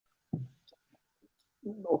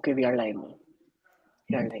Okay, we are live now.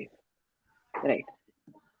 We are live. Right.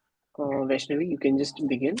 Vaishnavi, you can just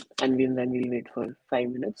begin and we'll wait for 5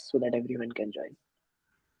 minutes so that everyone can join.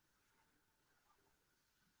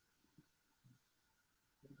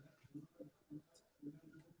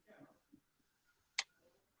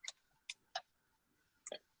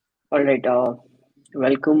 All right.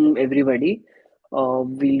 Welcome everybody. We'll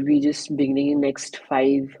be just beginning in next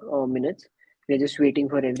 5 minutes. We're just waiting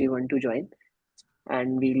for everyone to join,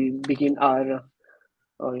 and we'll begin our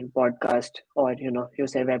podcast, or you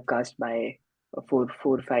say webcast by 4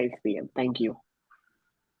 5 p.m. Thank you.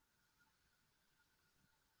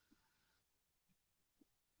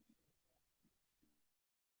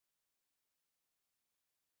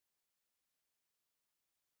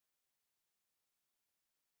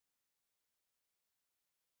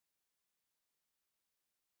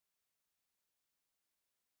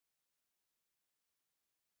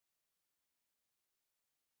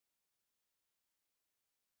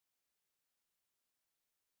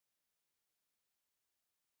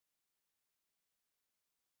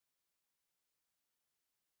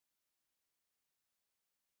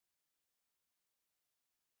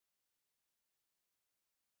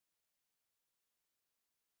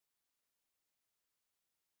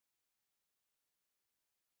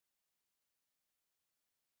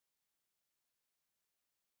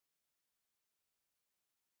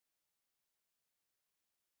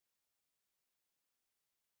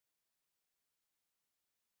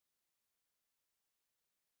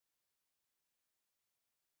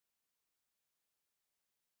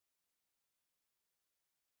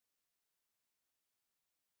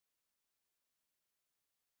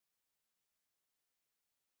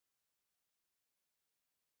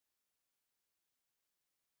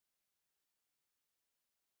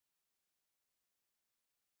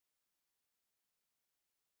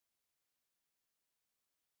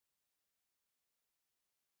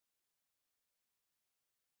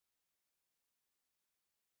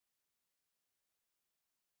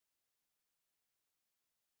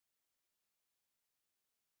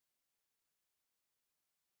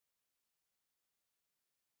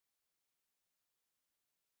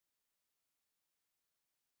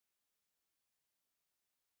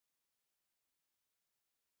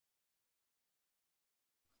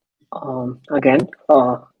 Again,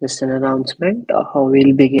 just an announcement.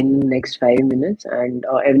 We'll begin next 5 minutes, and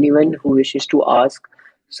anyone who wishes to ask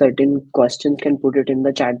certain questions can put it in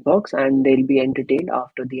the chat box, and they'll be entertained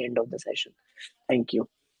after the end of the session. Thank you.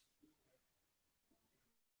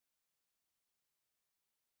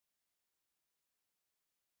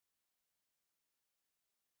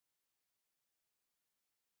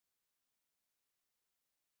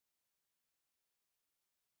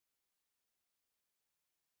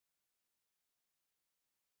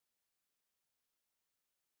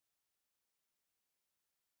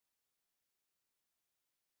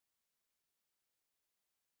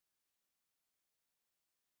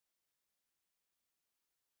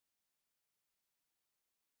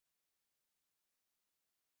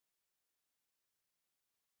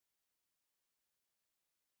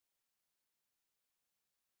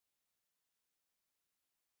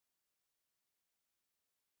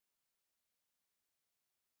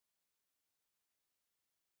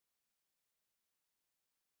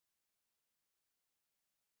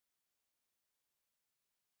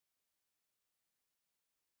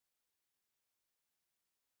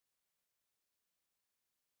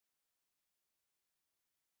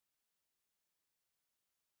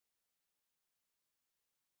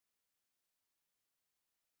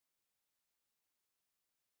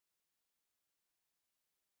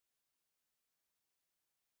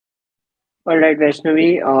 All right,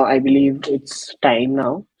 Vaishnavi, I believe it's time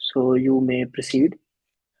now, so you may proceed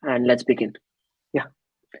and let's begin. Yeah.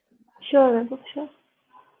 Sure, Vaibhav, sure.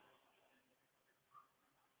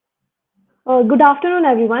 Good afternoon,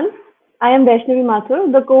 everyone. I am Vaishnavi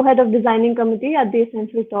Mathur, the co-head of Designing Committee at the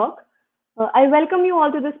Essential Talk. I welcome you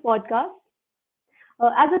all to this podcast.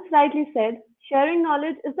 As it's rightly said, sharing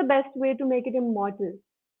knowledge is the best way to make it immortal.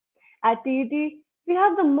 At TET, we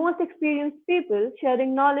have the most experienced people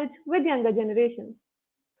sharing knowledge with younger generations.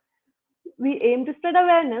 We aim to spread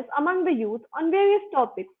awareness among the youth on various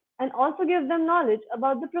topics and also give them knowledge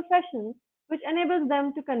about the professions which enables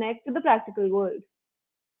them to connect to the practical world.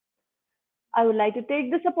 I would like to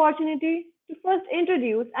take this opportunity to first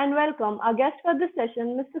introduce and welcome our guest for this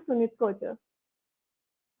session, Mr. Sunit Kocher.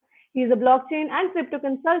 He is a blockchain and crypto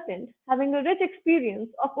consultant, having a rich experience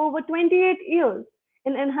of over 28 years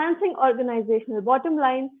in enhancing organizational bottom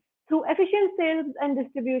line through efficient sales and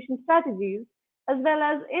distribution strategies, as well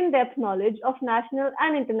as in depth knowledge of national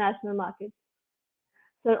and international markets.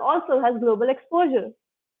 Sir also has global exposure.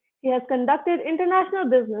 He has conducted international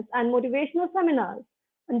business and motivational seminars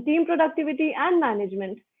on team productivity and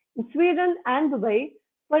management in Sweden and Dubai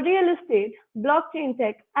for real estate, blockchain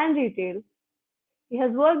tech, and retail. He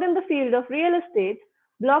has worked in the field of real estate,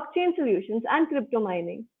 blockchain solutions, and crypto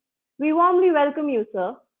mining. We warmly welcome you,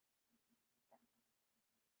 sir.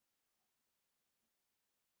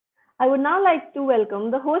 I would now like to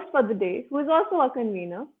welcome the host for the day, who is also a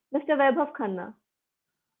convener, Mr. Vaibhav Khanna.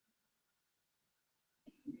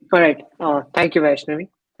 All right. Thank you, Vaishnavi.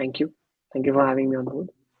 Thank you. Thank you for having me on board.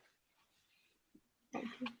 Thank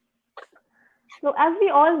you. So, as we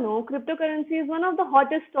all know, cryptocurrency is one of the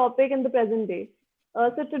hottest topic in the present day.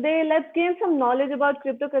 So today, let's gain some knowledge about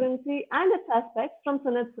cryptocurrency and its aspects from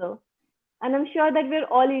Sunit sir. And I'm sure that we're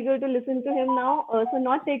all eager to listen to him now. So,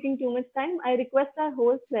 not taking too much time, I request our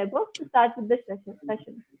host Weber to start with this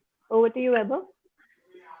session. Over to you, Weber.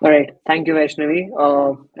 All right. Thank you, Vaishnavi.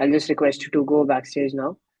 I'll just request you to go backstage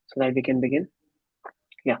now so that we can begin.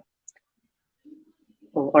 Yeah.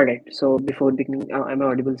 Oh, all right. So before beginning, am I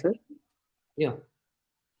audible, sir? Yeah,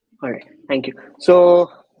 All right. Thank you.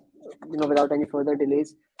 So, without any further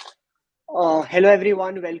delays, hello,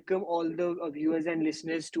 everyone. Welcome all the viewers and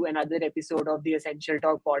listeners to another episode of the Essential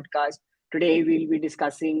Talk podcast. Today, we'll be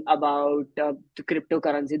discussing about the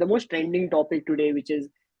cryptocurrency, the most trending topic today, which is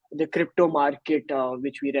the crypto market,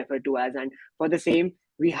 which we refer to as. And for the same,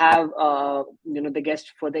 we have, the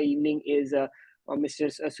guest for the evening is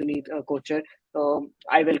Mr. Sunit Kocher.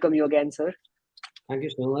 I welcome you again, sir. thank you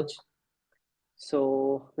so much.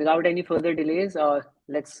 So, without any further delays,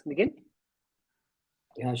 let's begin.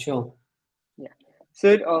 Yeah, sure. Yeah.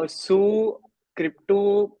 Sir, so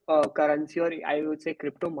crypto currency, or I would say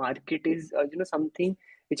crypto market is something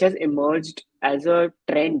which has emerged as a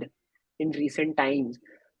trend in recent times.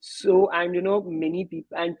 So, and many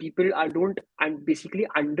people are don't and basically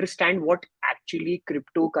understand what actually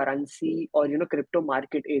cryptocurrency or crypto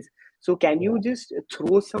market is. So can you Yeah, just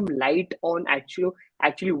throw some light on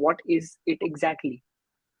actually what is it exactly?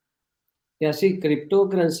 yeah. See,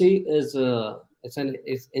 cryptocurrency is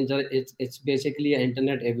it's basically an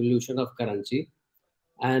internet evolution of currency,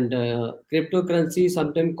 and cryptocurrency,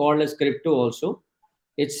 sometimes called as crypto, also,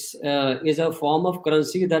 it's is a form of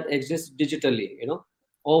currency that exists digitally,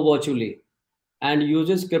 or virtually, and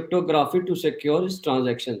uses cryptography to secure its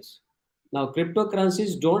transactions. Now,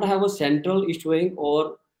 cryptocurrencies don't have a central issuing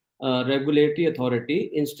or regulatory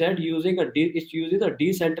authority. Instead, it uses a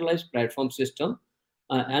decentralized platform system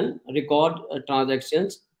and record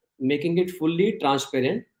transactions, making it fully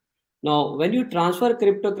transparent. Now, when you transfer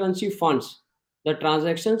cryptocurrency funds, the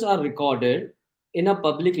transactions are recorded in a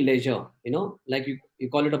public ledger, like you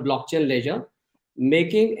call it a blockchain ledger,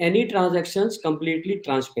 making any transactions completely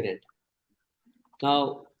transparent.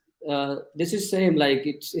 Now, this is same, like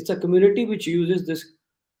it's a community which uses this,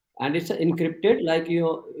 and it's encrypted. Like we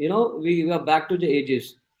are back to the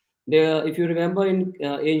ages. There, if you remember, in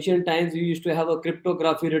ancient times, you used to have a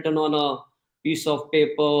cryptography written on a piece of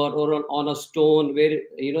paper or on a stone, where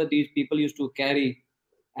these people used to carry,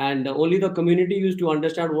 and only the community used to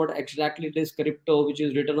understand what exactly it is crypto, which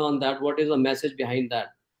is written on that. What is the message behind that?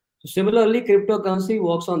 So similarly, cryptocurrency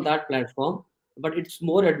works on that platform, but it's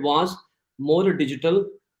more advanced, more digital,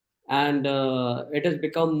 and it has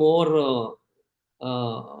become more,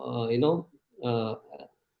 uh, you know, uh,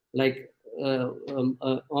 like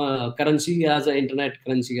currency as an internet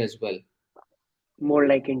currency as well. More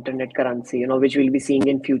like internet currency, which we'll be seeing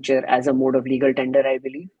in future as a mode of legal tender, I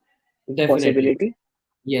believe. Definitely, Possibility.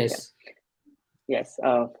 Yeah. yes, Yes.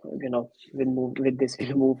 We'll move with this.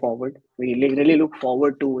 We'll move forward. We really look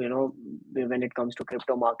forward to when it comes to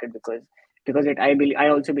crypto market because I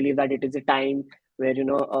also believe that it is a time where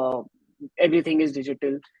everything is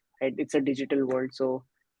digital. Right? It's a digital world, so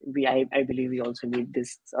I believe we also need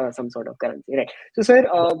this some sort of currency, right? So, sir,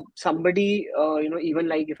 somebody even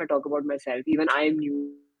like if I talk about myself, even I am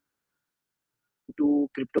new to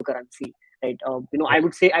cryptocurrency, right? I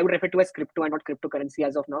would refer to as crypto and not cryptocurrency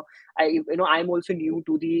as of now. I'm also new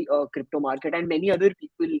to the crypto market, and many other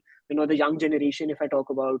people, the young generation, if I talk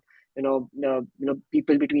about,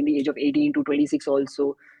 people between the age of 18 to 26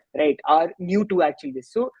 also, right, are new to actually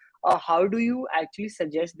this. So, how do you actually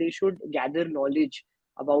suggest they should gather knowledge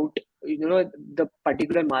about the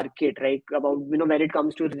particular market, right? About when it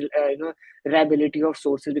comes to reliability of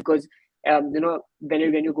sources, because when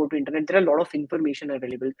you go to internet, there are a lot of information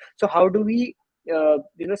available. So how do we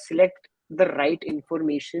select the right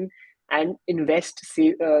information and invest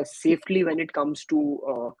safely when it comes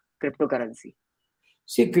to cryptocurrency?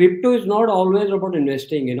 see, crypto is not always about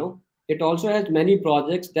investing. It also has many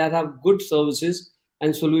projects that have good services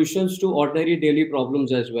and solutions to ordinary daily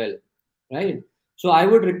problems as well, right? So I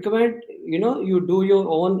would recommend, you do your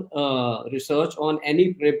own research on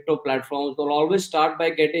any crypto platforms, or always start by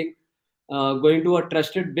going to a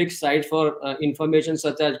trusted big site for information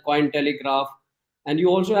such as Cointelegraph. And you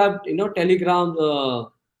also have, Telegram,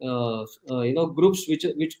 groups which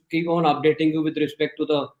keep on updating you with respect to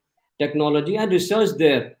the technology, and research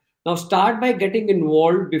there. Now start by getting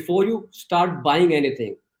involved before you start buying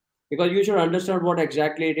anything, because you should understand what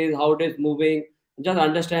exactly it is, how it is moving. Just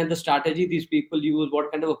understand the strategy these people use,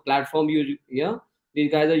 what kind of a platform these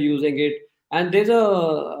guys are using it. And there's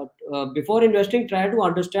before investing, try to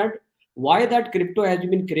understand why that crypto has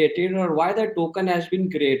been created, or why that token has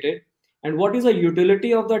been created, and what is the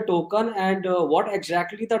utility of the token, and what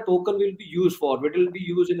exactly the token will be used for. It will be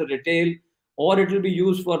used in a retail, or it will be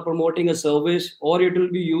used for promoting a service, or it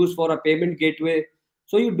will be used for a payment gateway.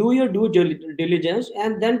 So you do your diligence,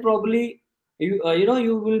 and then probably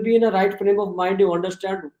you will be in a right frame of mind to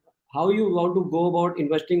understand how you want to go about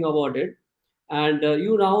investing about it. And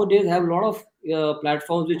you nowadays have a lot of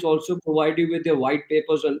platforms which also provide you with their white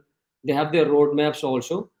papers, and they have their roadmaps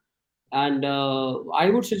also. And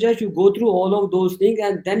I would suggest you go through all of those things,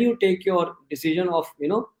 and then you take your decision of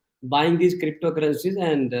buying these cryptocurrencies,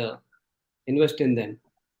 and invest in them.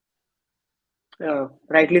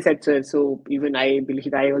 Rightly said, sir. So even I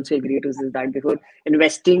believe I also agree to this, that before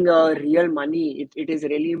investing real money, it is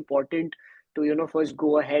really important to first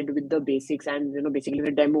go ahead with the basics, and basically the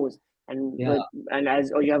demos, and Yeah. and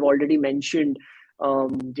as you have already mentioned,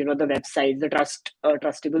 the websites, the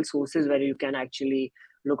trustable sources where you can actually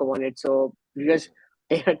look upon it. So you just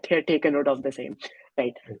take a note of the same,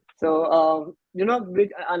 right? So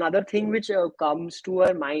another thing which comes to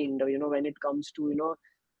our mind, when it comes to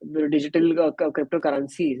the digital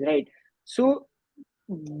cryptocurrencies, right? So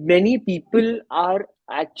many people are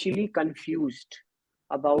actually confused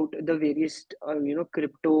about the various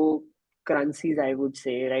cryptocurrencies, I would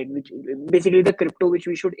say, right, which basically the crypto which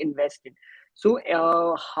we should invest in. So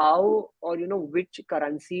how, or which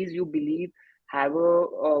currencies you believe have a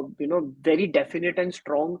very definite and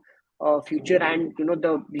strong future, and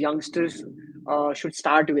the youngsters should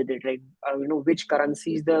start with it, right? Which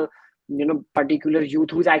currencies the particular youth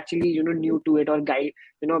who's actually new to it, or guy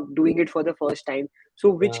doing it for the first time. So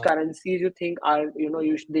which Yeah. currencies you think are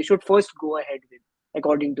they should first go ahead with,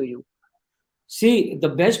 according to you? See, the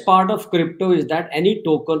best part of crypto is that any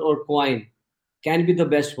token or coin can be the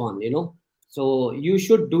best one. So you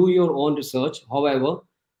should do your own research. However,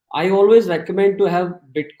 I always recommend to have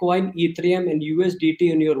Bitcoin, Ethereum, and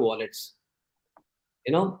USDT in your wallets,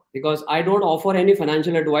 because I don't offer any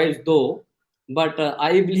financial advice though. But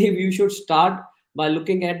I believe you should start by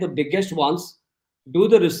looking at the biggest ones, do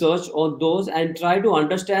the research on those, and try to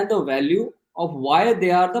understand the value of why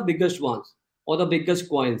they are the biggest ones, or the biggest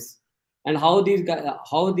coins, and how these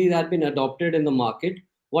have been adopted in the market,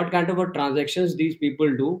 what kind of a transactions these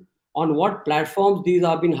people do, on what platforms these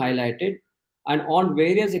have been highlighted, and on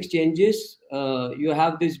various exchanges. You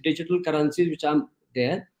have these digital currencies which are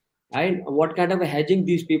there, and what kind of a hedging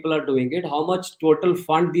these people are doing it, how much total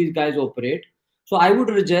fund these guys operate. So I would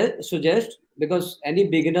suggest, because any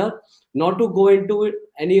beginner, not to go into it,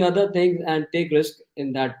 any other things and take risk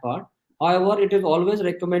in that part. However, it is always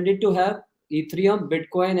recommended to have Ethereum,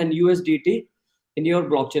 Bitcoin, and USDT in your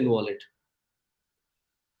blockchain wallet.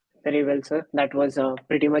 Very well, sir. That was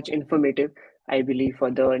pretty much informative, I believe, for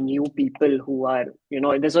the new people who are,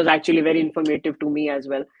 this was actually very informative to me as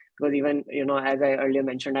well, because even, as I earlier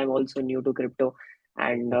mentioned, I'm also new to crypto,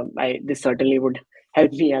 and this certainly would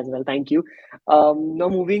help me as well. Thank you. Now,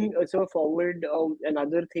 moving so forward,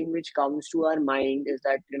 another thing which comes to our mind is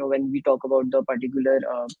that, when we talk about the particular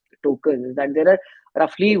tokens, is that there are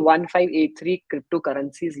roughly 1583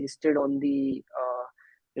 cryptocurrencies listed on the,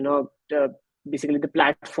 the basically the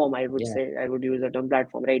platform, I would Yeah. say. I would use the term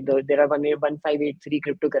platform, right? There are 1583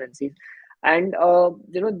 cryptocurrencies, and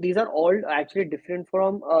these are all actually different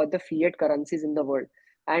from the fiat currencies in the world.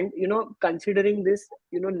 And considering this,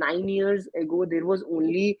 9 years ago there was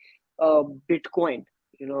only Bitcoin.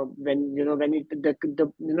 When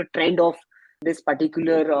the trend of this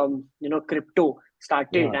particular crypto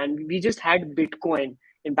started, Yeah. and we just had Bitcoin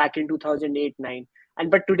in back in 2008 9.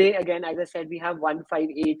 And but today, again, as I said, we have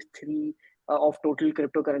 1583 of total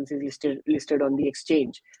cryptocurrencies listed on the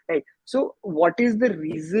exchange, right? So what is the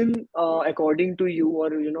reason, according to you, or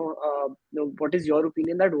what is your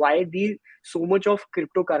opinion, that why these so much of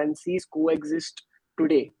cryptocurrencies coexist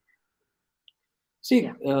today? Yeah.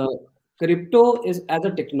 See, crypto is as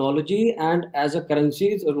a technology and as a currency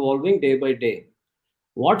is evolving day by day.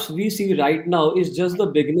 What we see right now is just the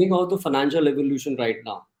beginning of the financial evolution right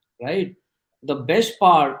now, right? the best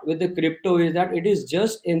part with the crypto is that it is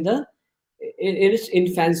just in the it is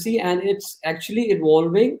infancy, and it's actually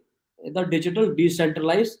evolving the digital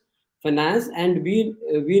decentralized finance, and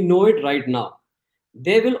we know it right now.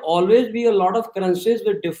 There will always be a lot of currencies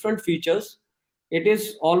with different features. It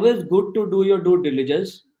is always good to do your due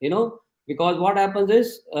diligence, because what happens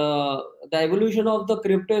is, the evolution of the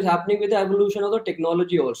crypto is happening with the evolution of the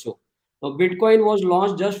technology also. Now, Bitcoin was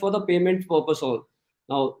launched just for the payment purpose all.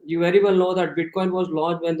 Now, you very well know that Bitcoin was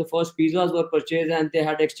launched when the first pizzas were purchased and they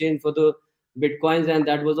had exchange for the Bitcoins, and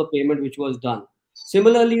that was the payment which was done.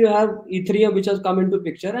 Similarly, you have Ethereum, which has come into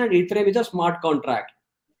picture, and Ethereum is a smart contract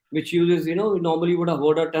which uses, normally you would have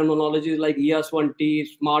heard of terminologies like ES1T,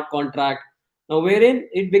 smart contract. Now, wherein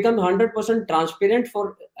it becomes 100% transparent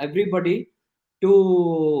for everybody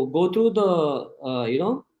to go through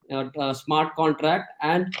the, smart contract,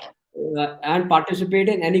 and participate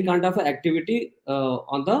in any kind of activity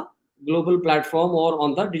on the global platform or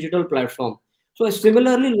on the digital platform. So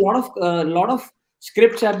similarly, lot of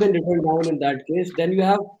scripts have been written down in that case. Then you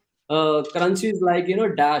have currencies like,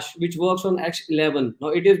 Dash, which works on X11. Now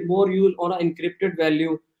it is more used on an encrypted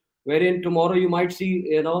value, wherein tomorrow you might see,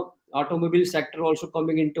 automobile sector also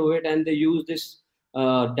coming into it, and they use this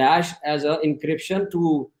Dash as a encryption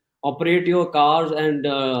to operate your cars, and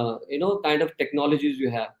kind of technologies you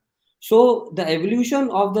have. So the evolution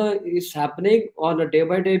of the is happening on a day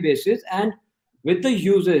by day basis, and with the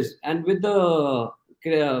uses, and with the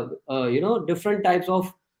different types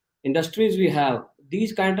of industries we have,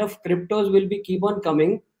 these kind of cryptos will be keep on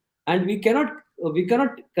coming, and we cannot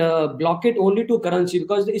block it only to currency,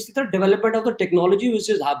 because it's the development of the technology which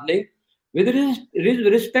is happening. With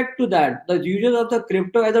respect to that, the usage of the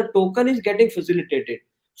crypto as a token is getting facilitated.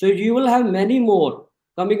 So you will have many more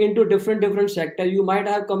coming into different sector. You might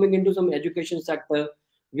have coming into some education sector.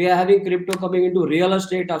 We are having crypto coming into real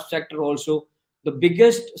estate sector also. The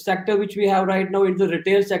biggest sector which we have right now is the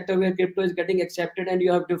retail sector, where crypto is getting accepted, and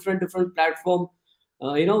you have different platform,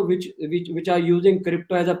 which are using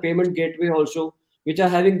crypto as a payment gateway also, which are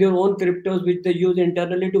having their own cryptos which they use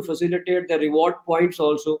internally to facilitate the reward points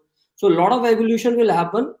also. So a lot of evolution will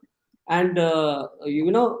happen, and as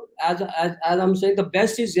I'm saying, the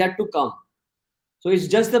best is yet to come. So it's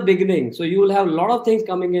just the beginning. So you will have a lot of things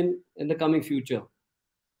coming in the coming future.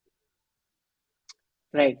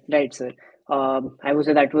 Right, sir. I would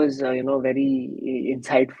say that was very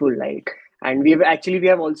insightful. Like, and we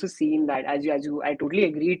have also seen that, I totally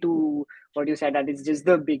agree to what you said, that it's just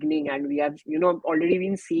the beginning, and we have already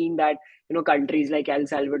been seeing that countries like El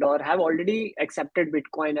Salvador have already accepted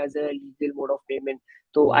Bitcoin as a legal mode of payment.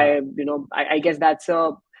 So Yeah. I guess that's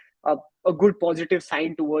a a good positive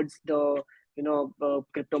sign towards the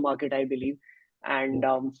crypto market, I believe. And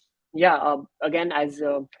yeah, again, as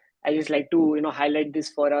I just like to highlight this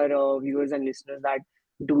for our viewers and listeners, that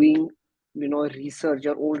doing research,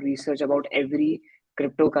 your own research about every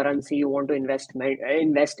cryptocurrency you want to invest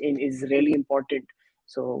in is really important.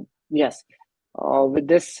 So yes, with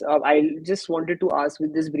this, I just wanted to ask.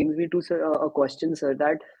 With this brings me to, sir, a question, sir.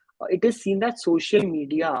 That it is seen that social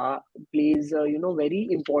media plays very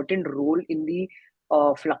important role in the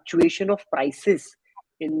fluctuation of prices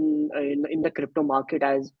in the crypto market.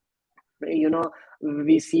 As you know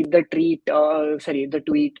we see the tweet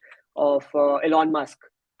of Elon Musk,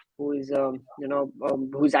 who is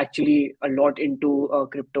who's actually a lot into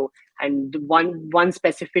crypto, and one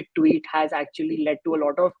specific tweet has actually led to a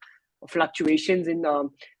lot of fluctuations in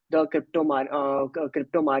the crypto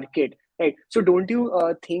market, right? So don't you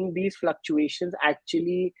think these fluctuations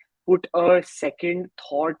actually put a second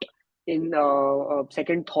thought in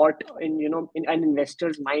in an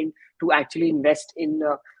investor's mind to actually invest in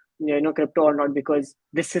crypto or not? Because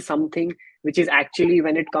this is something which is actually,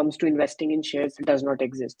 when it comes to investing in shares, does not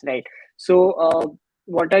exist, right? So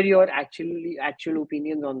what are your actual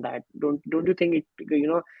opinions on that? Don't you think it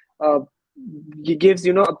uh, gives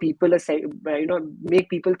people make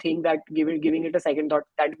people think that giving it a second thought,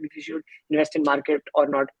 that we should invest in market or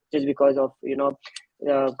not, just because of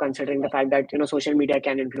considering the fact that social media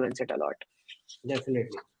can influence it a lot?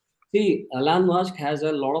 Definitely. See, Elon Musk has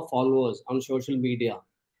a lot of followers on social media,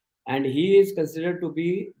 and he is considered to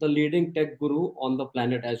be the leading tech guru on the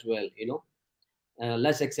planet as well.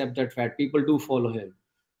 Let's accept that fact. People do follow him.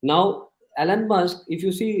 Now, Elon Musk, if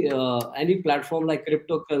you see any platform like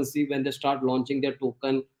cryptocurrency, when they start launching their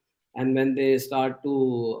token, and when they start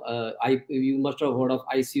to, you must have heard of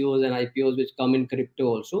ICOs and IPOs, which come in crypto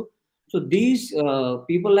also. So these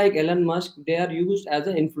people like Elon Musk, they are used as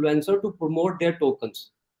an influencer to promote their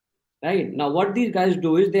tokens. Right now, what these guys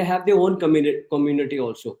do is they have their own community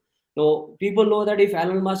also. Now, people know that if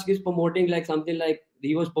Elon Musk is promoting like something like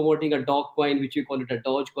he was promoting a dog coin, which we call it a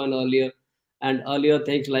Doge coin earlier, and earlier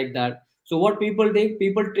things like that. So what people think,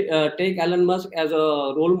 people take Elon Musk as a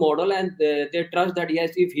role model, and they trust that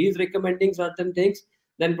yes, if he's recommending certain things,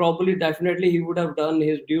 then probably definitely he would have done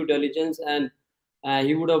his due diligence, and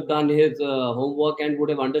he would have done his homework and would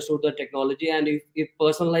have understood the technology. And if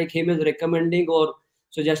person like him is recommending or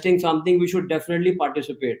suggesting something, we should definitely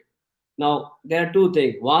participate. Now, there are two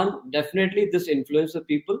things. One, definitely this influence the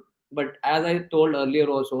people, but as I told earlier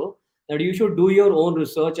also, that you should do your own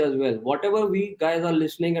research as well. Whatever we guys are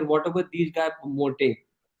listening and whatever these guys promoting,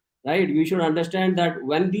 right? We should understand that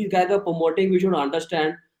when these guys are promoting, we should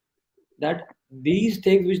understand that these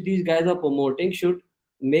things which these guys are promoting should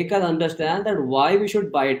make us understand that why we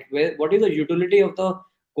should buy it. What is the utility of the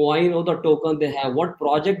coin or the token they have? What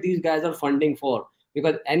project these guys are funding for?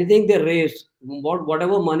 Because anything they raise,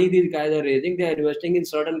 whatever money these guys are raising, they are investing in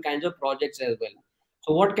certain kinds of projects as well.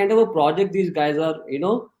 So, what kind of a project these guys are,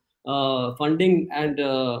 funding, and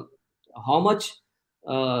how much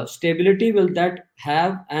stability will that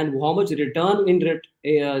have, and how much return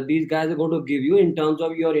these guys are going to give you in terms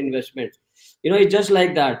of your investment. It's just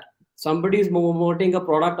like that. Somebody is promoting a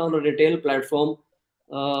product on a retail platform,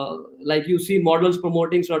 like you see models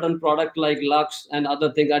promoting certain product like Lux and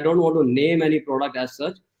other things. I don't want to name any product as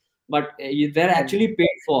such, but they're Correct. actually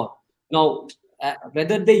paid for. Now,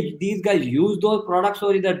 whether these guys use those products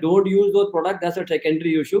or either don't use those products, that's a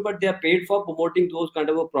secondary issue, but they are paid for promoting those kind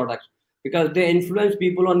of a products because they influence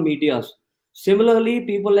people on medias. Similarly,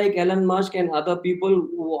 people like Elon Musk and other people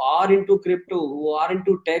who are into crypto, who are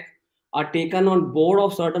into tech, are taken on board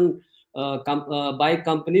of certain by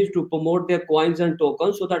companies to promote their coins and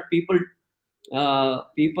tokens, so that people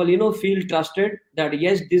feel trusted that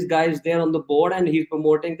yes, this guy is there on the board and he's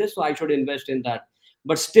promoting this, so I should invest in that.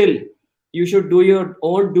 But still, you should do your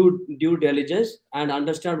own due diligence and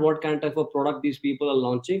understand what kind of a product these people are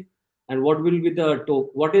launching, and what will be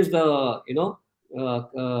what is the uh,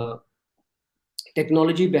 uh,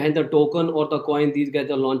 technology behind the token or the coin these guys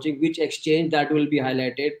are launching, which exchange that will be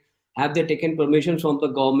highlighted, have they taken permission from the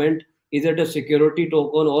government, is it a security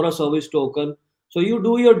token or a service token. So you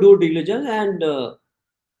do your due diligence, and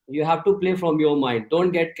you have to play from your mind.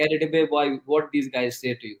 Don't get carried away by what these guys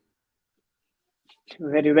say to you.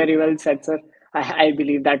 Very, very well said, sir. I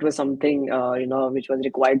believe that was something which was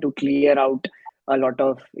required to clear out a lot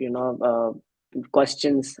of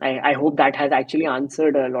questions. I hope that has actually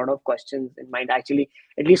answered a lot of questions in mind. Actually,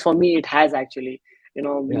 at least for me, it has actually. Yeah.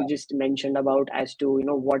 You just mentioned about as to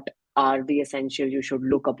what are the essential you should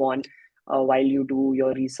look upon while you do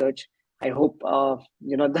your research. I hope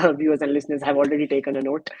the viewers and listeners have already taken a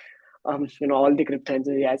note. All the crypto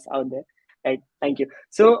enthusiasts out there. Right. Thank you.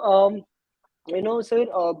 So sir,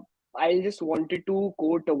 I just wanted to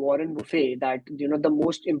quote Warren Buffett that the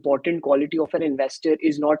most important quality of an investor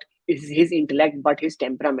is his intellect, but his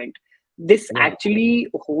temperament. This Yeah. actually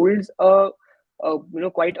holds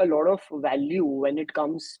quite a lot of value when it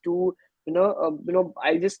comes to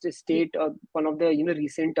I'll just state one of the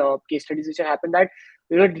recent case studies which have happened that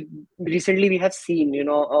recently we have seen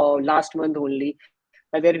last month only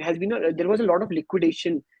there was a lot of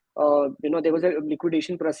liquidation. There was a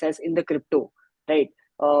liquidation process in the crypto, right?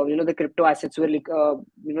 The crypto assets were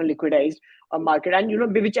liquidized market,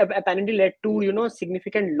 and which apparently led to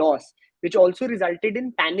significant loss, which also resulted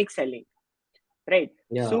in panic selling, right?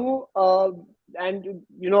 Yeah. So and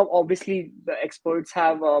obviously the experts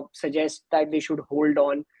have suggest that they should hold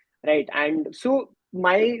on, right? And so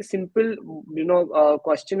my simple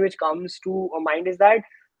question which comes to mind is that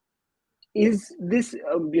is this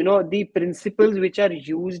the principles which are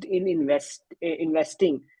used in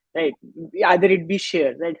investing, right? Either it be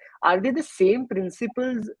shares, right? Are they the same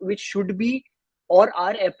principles which should be or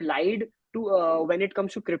are applied to when it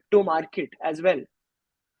comes to crypto market as well?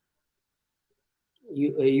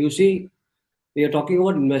 You see, we are talking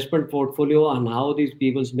about investment portfolio and how these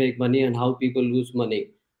people make money and how people lose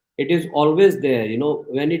money. It is always there.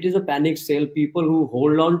 When it is a panic sale, people who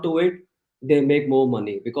hold on to it, they make more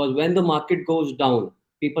money, because when the market goes down,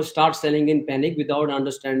 people start selling in panic without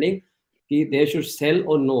understanding if they should sell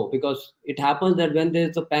or no. Because it happens that when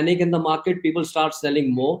there's a panic in the market, people start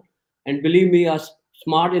selling more. And believe me, a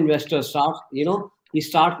smart investor starts, he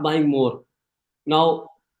starts buying more. Now,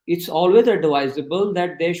 it's always advisable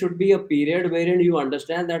that there should be a period wherein you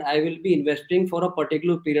understand that I will be investing for a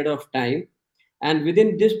particular period of time. And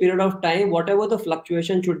within this period of time, whatever the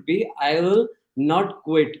fluctuation should be, I will not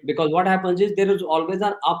quit. Because what happens is there is always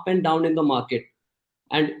an up and down in the market.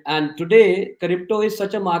 And today, crypto is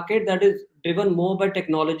such a market that is driven more by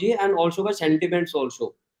technology and also by sentiments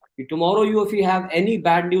also. Tomorrow, if you have any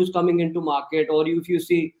bad news coming into market, or if you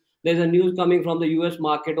see there's a news coming from the US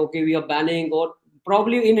market, okay, we are banning, or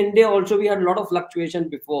probably in India also we had a lot of fluctuation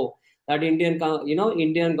before that Indian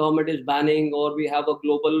government is banning, or we have a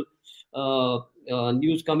global uh,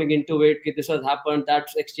 news coming into it, this has happened,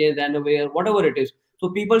 that's exchange and aware, whatever it is. So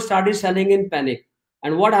people started selling in panic.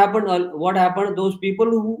 And what happened? What happened? Those people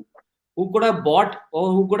who could have bought,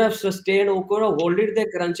 or who could have sustained, or could have holded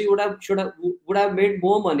their currency would have made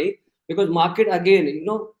more money, because market again,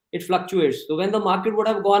 it fluctuates. So when the market would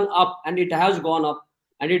have gone up, and it has gone up,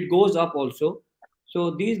 and it goes up also, so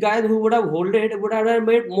these guys who would have hold it would have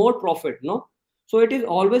made more profit, no? So it is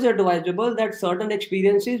always advisable that certain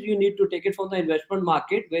experiences you need to take it from the investment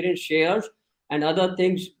market, wherein shares and other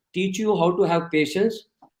things teach you how to have patience.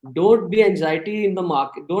 Don't be anxiety in the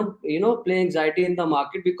market. Don't play anxiety in the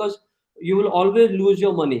market, because you will always lose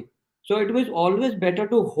your money. So it was always better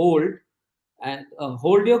to hold, and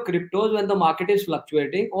hold your cryptos when the market is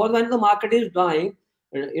fluctuating, or when the market is dying,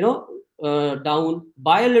 down.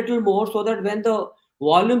 Buy a little more, so that when the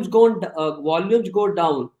volumes go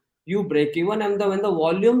down, you break even, and when the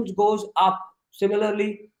volumes goes up,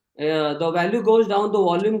 similarly, the value goes down, the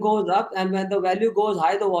volume goes up, and when the value goes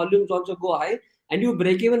high, the volumes also go high, and you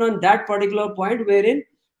break even on that particular point, wherein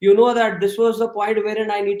you know that this was the point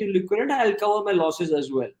wherein I need to liquidate, I'll cover my losses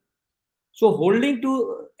as well. So holding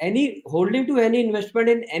to any investment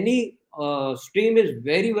in any stream is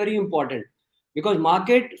very, very important, because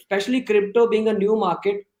market, especially crypto being a new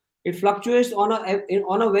market, it fluctuates on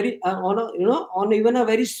a very on even a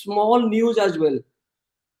very small news as well.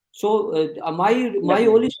 So my only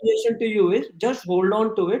Definitely. suggestion to you is just hold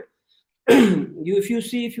on to it.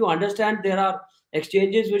 If you understand, there are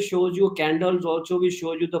exchanges which shows you candles, also which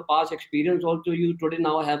shows you the past experience, also you today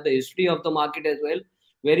now have the history of the market as well,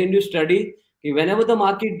 wherein you study whenever the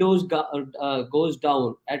market goes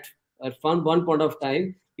down at one point of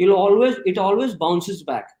time, it always bounces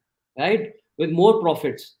back, right, with more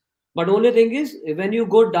profits. But only thing is, when you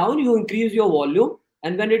go down, you increase your volume,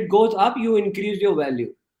 and when it goes up, you increase your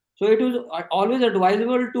value. So it is always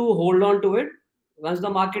advisable to hold on to it. Once the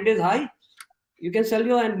market is high, you can sell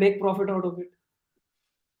your and make profit out of it.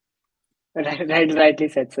 Rightly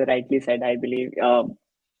said, sir. Rightly said. I believe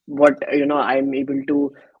what I'm able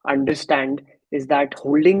to understand is that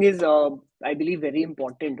holding is, I believe, very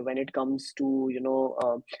important when it comes to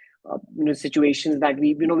situations that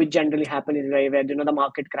which generally happen is where the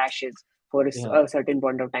market crashes for Yeah, a certain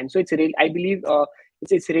point of time. So it's really, I believe,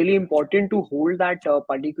 it's really important to hold that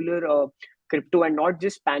particular crypto and not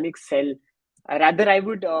just panic sell. Rather, I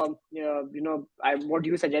would what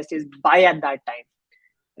you suggest is buy at that time,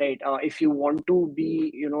 right? If you want to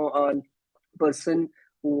be a person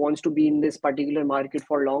who wants to be in this particular market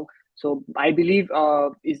for long, so I believe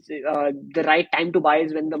is the right time to buy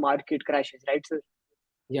is when the market crashes, right, sir?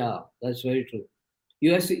 yeah, that's very true.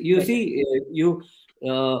 You Right. see,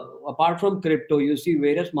 apart from crypto, you see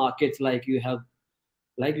various markets, like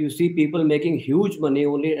you see people making huge money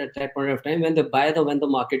only at that point of time when they buy the when the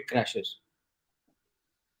market crashes,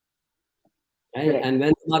 right? Right. And when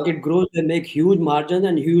the So market grows, they make huge margins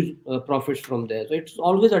and huge profits from there. So it's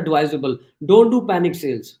always advisable. Don't do panic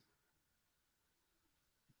sales.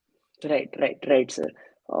 right, sir.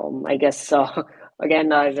 I guess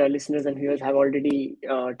again, our listeners and viewers have already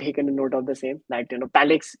taken a note of the same, that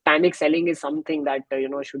panic selling is something that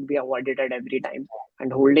should be avoided at every time,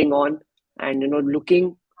 and holding on and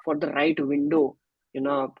looking for the right window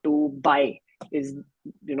to buy is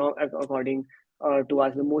according to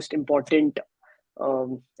us the most important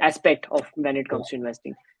aspect of when it Yeah. comes to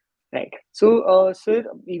investing. Right. So, sir,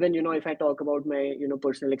 even if I talk about my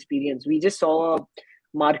personal experience, we just saw a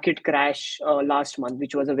market crash last month,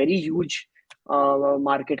 which was a very huge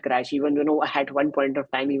market crash. Even at one point of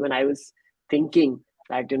time, even I was thinking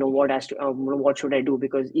that what should I do,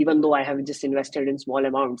 because even though I have just invested in small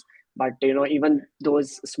amounts, but even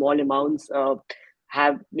those small amounts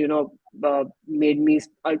have made me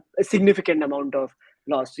a significant amount of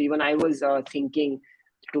loss. So even I was thinking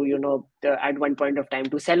to at one point of time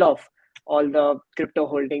to sell off all the crypto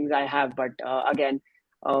holdings I have. But again,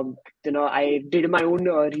 I did my own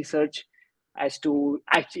research as to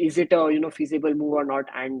actually is it a feasible move or not.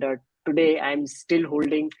 And today I'm still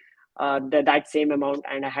holding that same amount,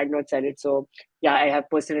 and I had not sell it. So yeah, I have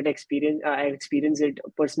personal experience. I experienced it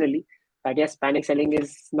personally. That yes, panic selling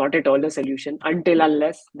is not at all a solution until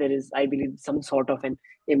unless there is, I believe, some sort of an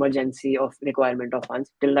emergency of requirement of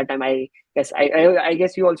funds. Till that time, I guess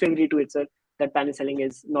you also agree to it, sir, that panic selling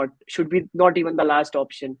is not should be not even the last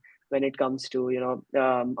option when it comes to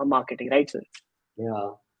a marketing, right, sir?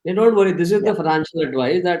 Yeah. Yeah, don't worry. This is Yeah. the financial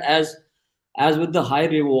advice that as As with the high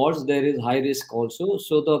rewards, there is high risk also.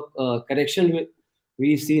 So the correction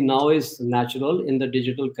we see now is natural in the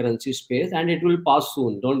digital currency space, and it will pass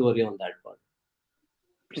soon. Don't worry on that part.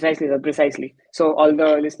 Precisely, sir, precisely. So all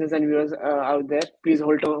the listeners and viewers out there, please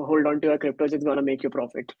hold on to your cryptos. It's gonna make you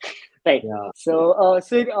profit, right? Yeah, So,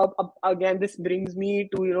 sir, again, this brings me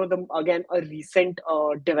to the again a recent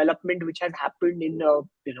development which has happened in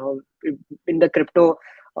in the crypto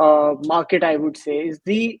market. I would say is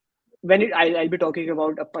the when I'll be talking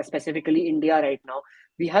about specifically India right now.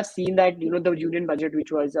 We have seen that the union budget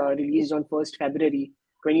which was released on 1st February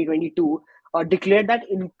 2022 declared that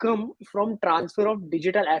income from transfer of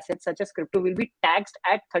digital assets such as crypto will be taxed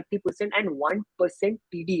at 30% and 1%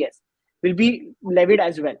 TDS will be levied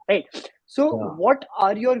as well, right? So, yeah. what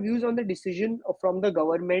are your views on the decision from the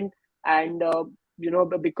government? And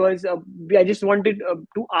because I just wanted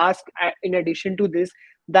to ask, in addition to this,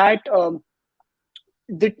 that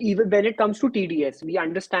that even when it comes to TDS, we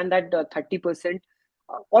understand that 30%.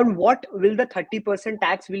 On what will the 30%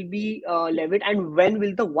 tax will be levied, and when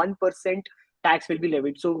will the 1% tax will be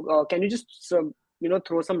levied? So, can you just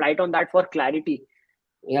throw some light on that for clarity?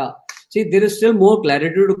 Yeah. See, there is still more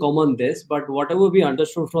clarity to come on this, but whatever we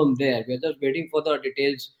understood from there, we're just waiting for the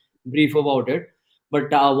details brief about it. But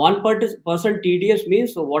 1% TDS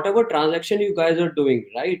means so whatever transaction you guys are doing,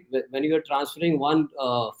 right? When you are transferring one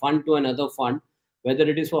fund to another fund, whether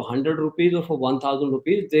it is for 100 rupees or for 1000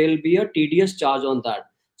 rupees, there will be a TDS charge on that.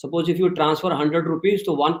 Suppose if you transfer 100 rupees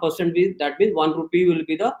to 1%, that means 1 rupee will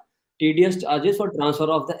be the TDS charges for transfer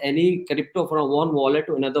of the any crypto from one wallet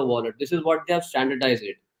to another wallet. This is what they have standardized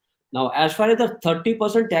it. Now, as far as the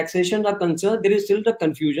 30% taxation are concerned, there is still the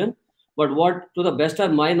confusion. But what, to the best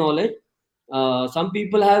of my knowledge, some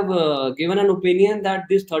people have given an opinion that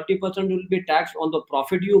this 30% will be taxed on the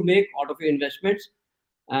profit you make out of your investments.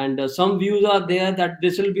 And some views are there that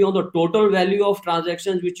this will be on the total value of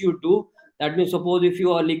transactions which you do. That means, suppose if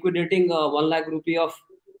you are liquidating 1 lakh rupee of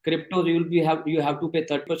cryptos, you have to pay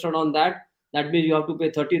 30% on that. That means you have to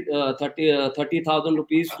pay 30,000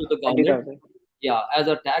 rupees to the Thirty government, thousand. yeah, as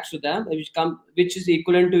a tax to them, which is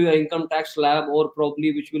equivalent to your income tax slab, or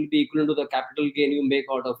probably which will be equivalent to the capital gain you make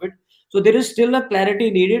out of it. So there is still a clarity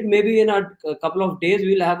needed. Maybe in a couple of days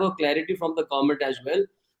we'll have a clarity from the government as well,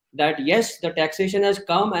 that yes, the taxation has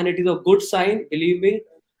come and it is a good sign. Believe me,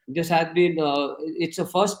 this has been it's a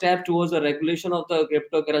first step towards the regulation of the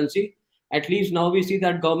cryptocurrency. At least now we see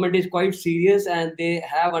that government is quite serious and they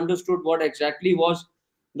have understood what exactly was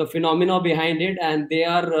the phenomena behind it, and they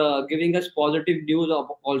are giving us positive news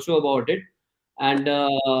also about it. And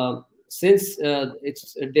since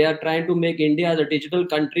it's they are trying to make India as a digital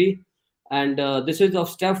country, and this is a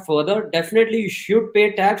step further. Definitely you should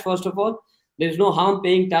pay tax. First of all, there is no harm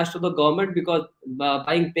paying tax to the government, because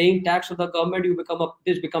by paying tax to the government,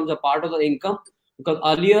 this becomes a part of the income. Because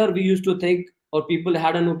earlier we used to think, or people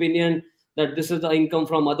had an opinion, that this is the income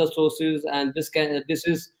from other sources, and this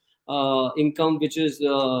is income which is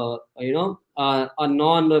a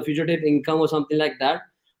non-fugitive income or something like that.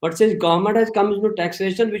 But since government has come into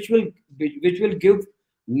taxation, which will give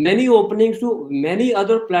many openings to many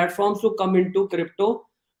other platforms to come into crypto,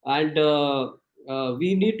 and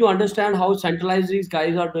we need to understand how centralized these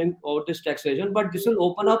guys are doing about this taxation. But this will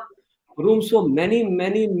open up rooms for many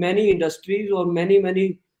industries, or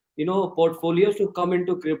many portfolios to come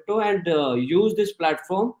into crypto and use this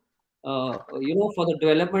platform for the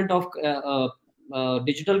development of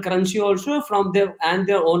digital currency also, from their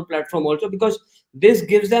own platform also, because this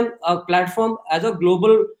gives them a platform as a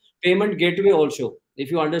global payment gateway also. If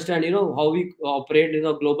you understand, how we operate in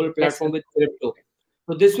a global Yes, sir. platform with crypto.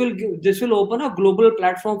 So this will open a global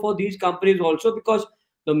platform for these companies also, because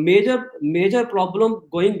the major problem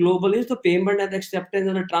going global is the payment and acceptance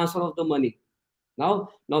and the transfer of the money. Now,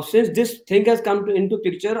 since this thing has come into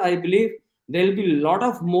picture, I believe there will be a lot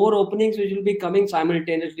of more openings which will be coming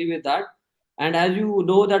simultaneously with that. And as you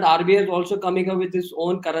know, that RBI is also coming up with its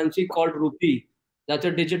own currency called rupee. That's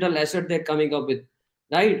a digital asset they're coming up with,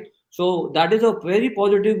 right? So that is a very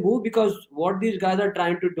positive move, because what these guys are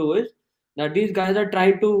trying to do is that these guys are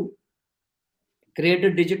trying to create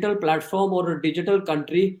a digital platform or a digital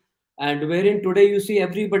country, and wherein today you see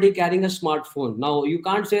everybody carrying a smartphone. Now you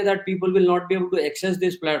can't say that people will not be able to access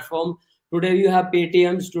this platform. Today you have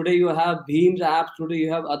Paytms, today you have Beams apps, today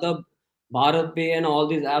you have other Bharat Pay and all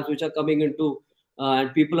these apps which are coming into,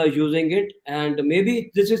 and people are using it. And maybe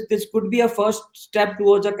this could be a first step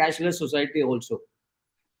towards a cashless society also.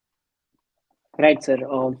 Right, sir.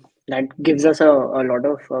 That gives us a lot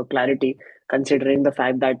of clarity, considering the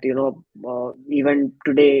fact that even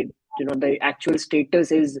today, the actual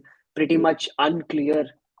status is pretty much unclear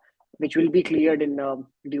which will be cleared in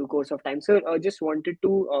due course of time. So just wanted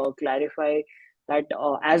to clarify that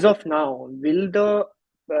as of now, will the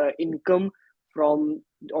income from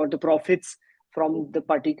or the profits from the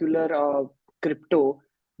particular crypto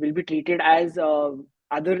will be treated as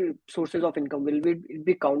other sources of income? Will it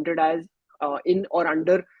be counted as in or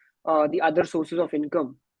under the other sources of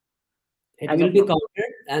income It as will of be now?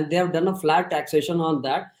 counted, and they have done a flat taxation on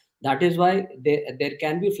that. That is why there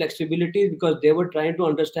can be flexibility, because they were trying to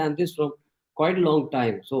understand this from quite a long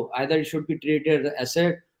time. So either it should be treated as an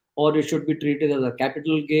asset, or it should be treated as a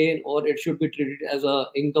capital gain, or it should be treated as a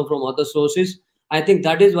income from other sources. I think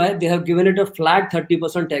that is why they have given it a flat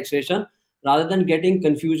 30% taxation, rather than getting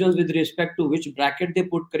confusions with respect to which bracket they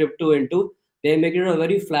put crypto into. They make it a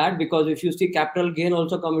very flat, because if you see capital gain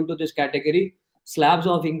also come into this category, slabs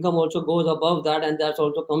of income also goes above that, and that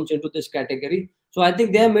also comes into this category. So I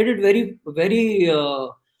think they have made it very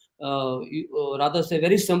rather say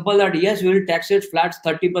very simple, that yes, we will tax it flat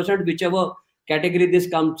 30%, whichever category this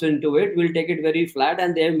comes into it, we'll take it very flat,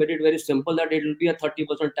 and they have made it very simple that it will be a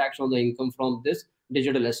 30% tax on the income from this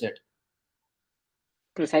digital asset.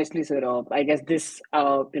 Precisely, sir. I guess this,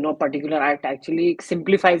 particular act actually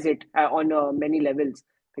simplifies it on many levels,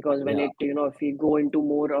 because when Yeah. if we go into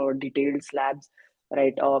more detailed slabs,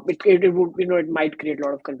 right, it would, it might create a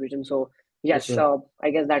lot of confusion. So Yes, yes, sir. I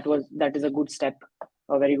guess that is a good step,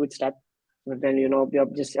 a very good step. But then we are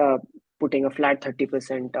just putting a flat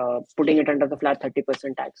 30%, putting it under the flat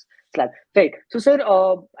 30% tax slab, right? So, sir,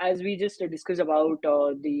 as we just discussed about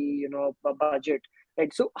the budget,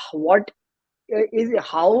 right? So what is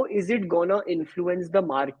how is it gonna influence the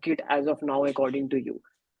market as of now, according to you?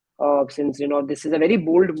 Since this is a very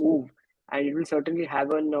bold move, and it will certainly have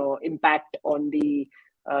an impact on the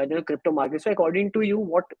crypto market. So according to you,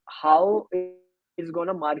 what how is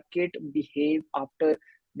gonna market behave after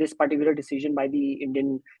this particular decision by the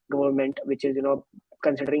Indian government, which is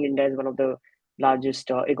considering India as one of the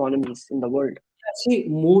largest economies in the world? See,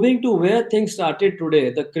 moving to where things started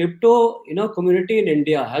today, the crypto, community in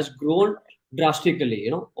India has grown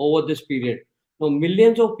drastically, over this period. Now,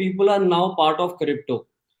 millions of people are now part of crypto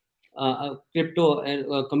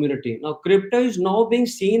community. Now, crypto is now being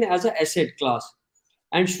seen as an asset class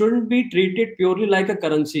and shouldn't be treated purely like a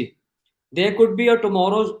currency. There could be a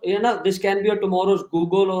tomorrow's, this can be a tomorrow's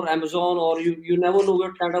Google or Amazon, or you never know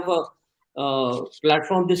what kind of a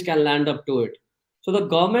platform this can land up to it. So the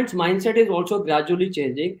government's mindset is also gradually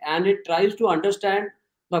changing, and it tries to understand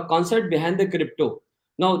the concept behind the crypto.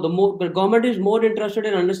 Now, the government is more interested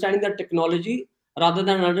in understanding the technology rather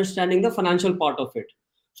than understanding the financial part of it.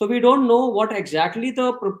 So we don't know what exactly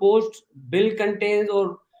the proposed bill contains,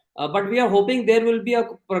 or but we are hoping there will be a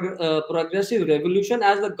progressive revolution,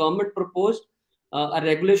 as the government proposed a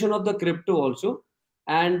regulation of the crypto also.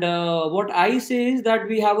 And what I say is that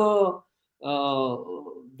we have a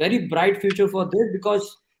very bright future for this,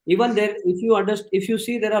 because even there, if you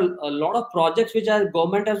see, there are a lot of projects which our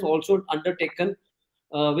government has also undertaken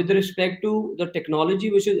with respect to the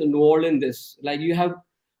technology which is involved in this. Like you have,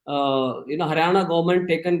 Haryana government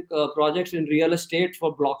taken projects in real estate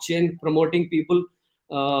for blockchain, promoting people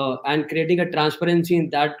and creating a transparency in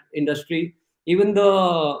that industry. Even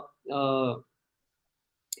the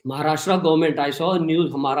Maharashtra government, I saw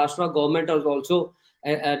news. Maharashtra government has also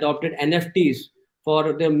adopted NFTs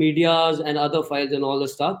for the medias and other files and all the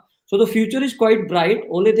stuff. So the future is quite bright.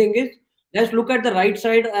 Only thing is, let's look at the right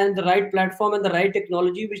side and the right platform and the right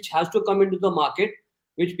technology which has to come into the market,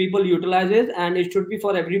 which people utilizes, and it should be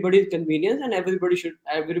for everybody's convenience and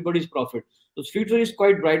everybody's profit. So the future is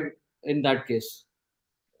quite bright in that case.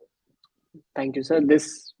 Thank you, sir.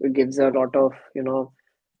 This gives a lot of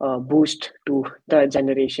boost to the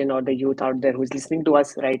generation or the youth out there who's listening to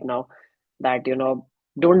us right now. That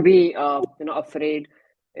don't be afraid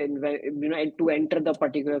to enter the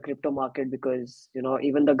particular crypto market, because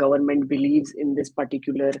even the government believes in this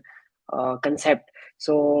particular concept.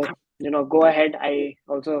 So go ahead. I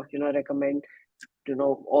also recommend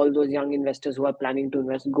all those young investors who are planning to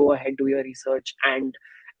invest, go ahead, do your research, and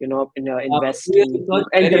Do invest your in research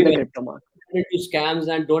enter very the well. crypto market. Into scams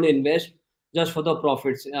and don't invest just for the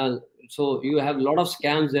profits. So you have a lot of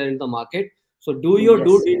scams there in the market. So do your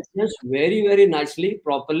due Yes, yes, diligence very nicely,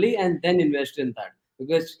 properly, and then invest in that,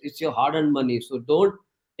 because it's your hard-earned money. So don't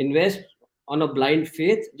invest on a blind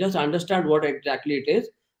faith. Just understand what exactly it is.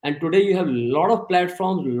 And today you have a lot of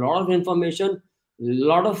platforms, a lot of information,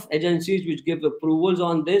 lot of agencies which give approvals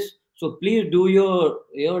on this. So please do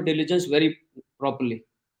your diligence very properly.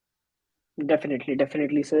 definitely,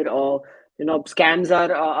 definitely, sir. Scams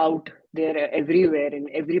are out there everywhere in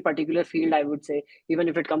every particular field, I would say, even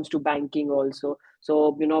if it comes to banking also.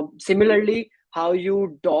 So similarly, how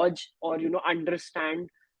you dodge or understand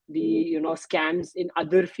the scams in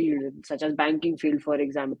other fields such as banking field, for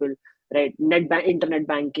example, right? Internet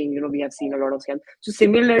banking, we have seen a lot of scams. So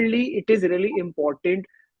similarly, it is really important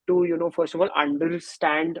to first of all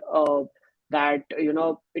understand that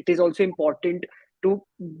it is also important to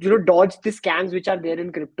dodge the scams which are there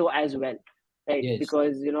in crypto as well, right? Yes.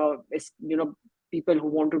 Because it's people who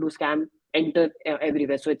want to do scam enter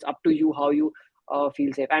everywhere. So it's up to you how you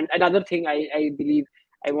feel safe. And another thing I believe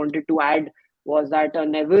I wanted to add was that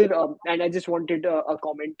never and I just wanted a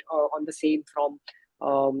comment on the same from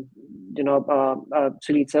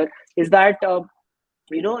Sunit sir, is that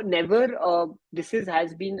never this is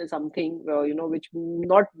has been something which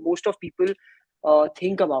not most of people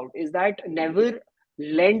think about, is that never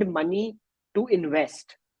lend money to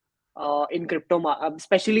invest in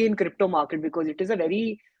especially in crypto market, because it is a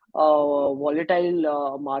very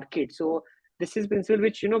volatile market. So this is principle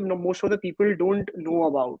which most of the people don't know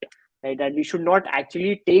about, right? That we should not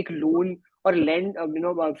actually take loan or lend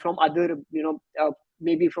from other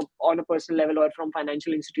maybe from on a personal level or from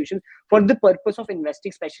financial institutions for the purpose of investing,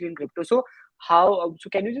 especially in crypto. So how so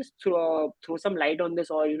can you just throw some light on this,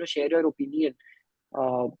 or share your opinion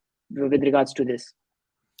uh, with regards to this?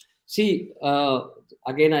 See,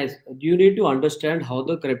 again, you need to understand how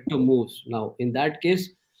the crypto moves. Now, in that case,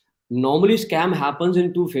 normally scam happens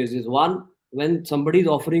in two phases. One, when somebody is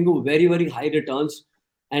offering you very, very high returns,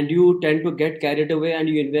 and you tend to get carried away and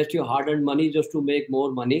you invest your hard-earned money just to make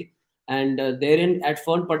more money. And therein, at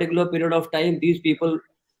one particular period of time, these people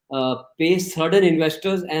pay certain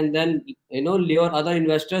investors and then lure other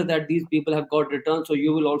investors that these people have got returns, so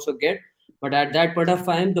you will also get. But at that point of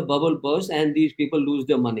time, the bubble bursts and these people lose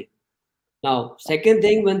their money. Now, second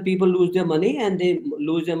thing, when people lose their money and they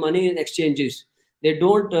lose their money in exchanges, they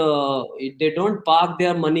don't park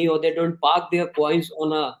their money or they don't park their coins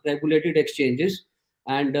on a regulated exchanges,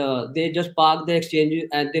 and they just park the exchanges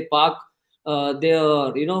and they park their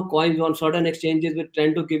coins on certain exchanges which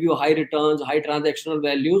tend to give you high returns, high transactional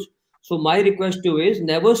values. So my request to you is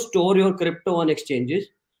never store your crypto on exchanges.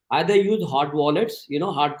 Either use hard wallets,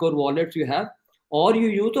 hardcore wallets you have, or you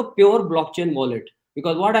use a pure blockchain wallet,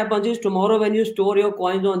 because what happens is tomorrow when you store your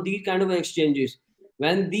coins on these kind of exchanges,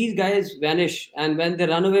 when these guys vanish and when they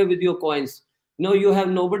run away with your coins, you have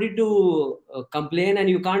nobody to complain and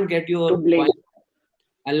you can't get To your blame. coins.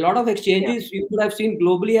 A lot of Yeah. exchanges you could have seen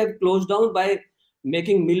globally have closed down by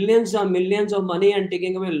making millions and millions of money and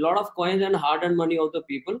taking away a lot of coins and hard-earned money of the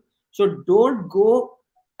people. So don't go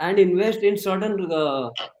and invest in certain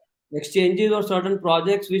exchanges or certain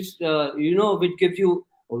projects which gives you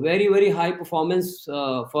a very very high performance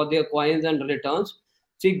for their coins and returns.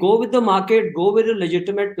 See, go with the market, go with a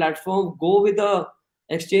legitimate platform, go with a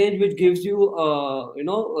exchange which gives you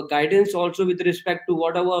a guidance also with respect to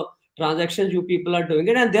whatever transactions you people are doing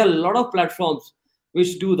it, and there are a lot of platforms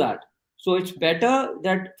which do that. So it's better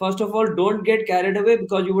that first of all don't get carried away,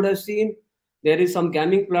 because you would have seen there is some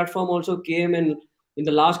gaming platform also came in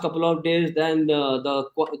the last couple of days. Then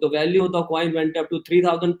the value of the coin went up to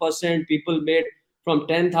 3,000%. People made from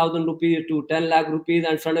 10,000 rupees to 10 lakh rupees,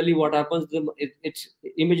 and suddenly what happens, it's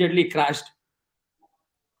immediately crashed.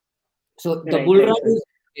 So Right, right, sir.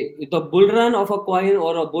 the bull run of a coin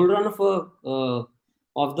or a bull run of a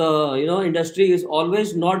of the industry is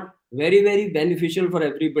always not very very beneficial for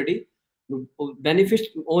everybody. Benefit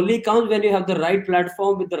only comes when you have the right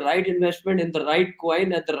platform with the right investment in the right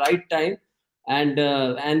coin at the right time,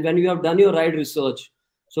 and when you have done your right research.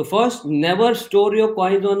 So first, never store your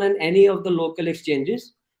coins on any of the local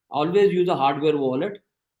exchanges. Always use a hardware wallet,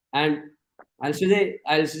 and I'll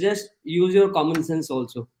suggest use your common sense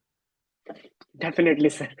also. Definitely,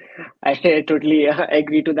 sir. I totally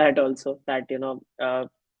agree to that also. That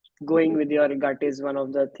going with your gut is one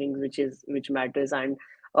of the things which matters. And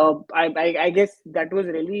I guess that was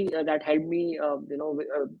really that helped me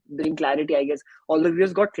bring clarity. I guess all the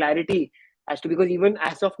viewers got clarity as to, because even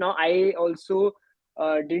as of now I also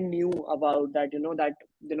didn't knew about that, that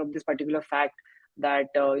this particular fact, that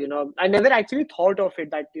I never actually thought of it,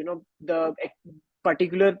 that the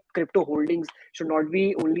particular crypto holdings should not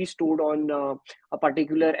be only stored on a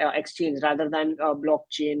particular exchange rather than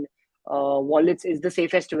blockchain wallets is the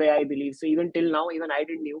safest way, I believe. So even till now, even I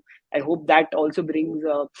didn't knew. I hope that also brings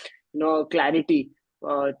clarity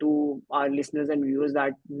to our listeners and viewers,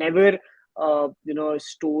 that never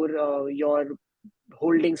store your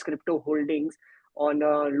holdings, crypto holdings, on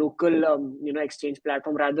a local exchange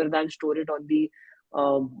platform rather than store it on the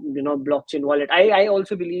blockchain wallet. I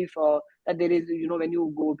also believe that there is, when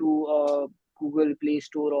you go to Google Play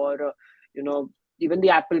Store, or you know even the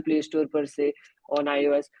Apple Play Store per se on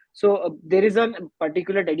iOS. So there is a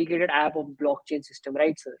particular dedicated app of blockchain system,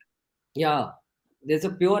 right, sir? Yeah, there's a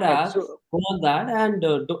pure Right. app So on that, and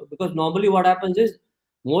because normally what happens is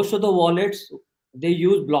most of the wallets they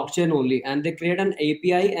use blockchain only, and they create an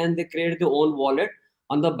API and they create their own wallet.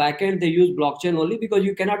 On the back end, they use blockchain only because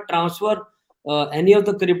you cannot transfer any of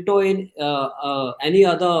the crypto in any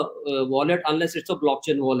other wallet unless it's a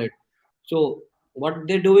blockchain wallet. So what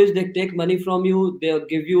they do is they take money from you, they'll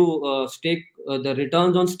give you stake the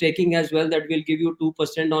returns on staking as well, that will give you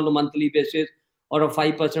 2% on a monthly basis or a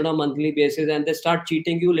 5% on a monthly basis, and they start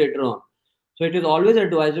cheating you later on. So it is always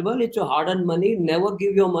advisable, it's your hard-earned money, never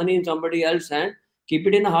give your money in somebody else's hand. Keep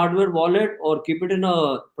it in a hardware wallet or keep it in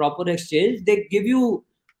a proper exchange. They give you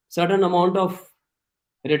certain amount of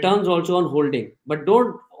returns also on holding, but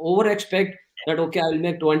don't over expect that okay, I'll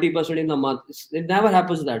make 20% in a month. It never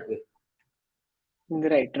happens that way.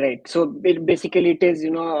 right, right. So basically, it is,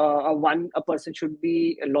 a person should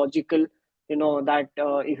be logical. That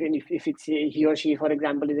even if it's he or she, for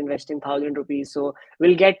example, is investing 1,000 rupees, so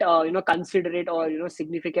will get considerate or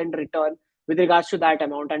significant return with regards to that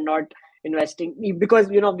amount, and not investing because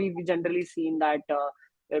we generally seen that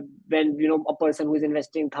when a person who is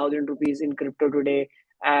investing 1,000 rupees in crypto today,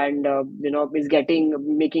 and is getting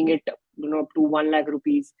making it to 1 lakh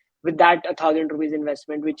rupees with that 1,000 rupees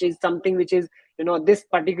investment, which is something which is this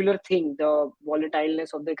particular thing, the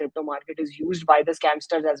volatileness of the crypto market is used by the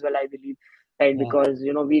scamsters as well, I believe, right? Yeah. Because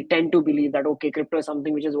we tend to believe that okay, crypto is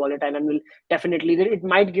something which is volatile and will definitely, it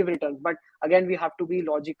might give returns, but again we have to be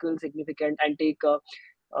logical, significant, and take a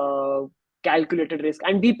calculated risk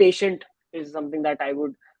and be patient is something that I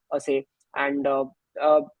would say. And uh,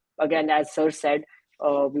 again, as sir said,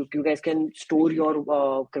 you guys can store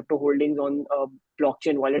your crypto holdings on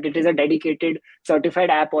blockchain wallet. It is a dedicated certified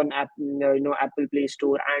app on Apple Play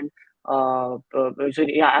Store and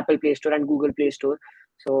Apple Play Store and Google Play Store.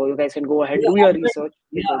 So you guys can go ahead, Yeah, do your research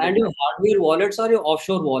before and doing your that. hardware wallets are your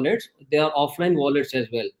offshore wallets. They are offline wallets as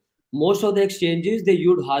well. Most of the exchanges they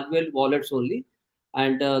use hardware wallets only,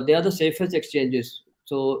 and they are the safest exchanges.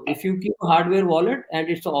 So if you keep a hardware wallet and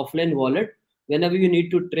it's an offline wallet, whenever you need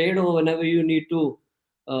to trade or whenever you need to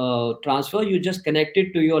transfer, you just connect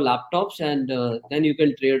it to your laptops, and then you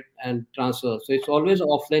can trade and transfer. So it's always an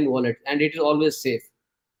offline wallet, and it is always safe.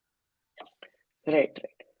 Right.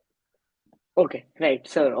 Okay, right,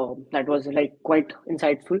 sir. That was like quite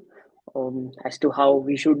insightful as to how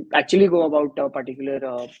we should actually go about a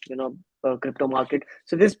particular, crypto market.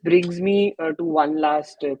 So this brings me to one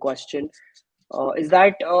last question. Is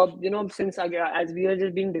that since as we are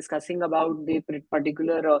just been discussing about the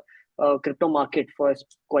particular crypto market for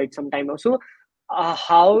quite some time now. So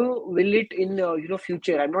how will it in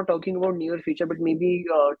future? I'm not talking about near future, but maybe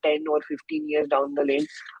 10 or 15 years down the lane.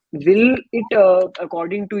 Will it,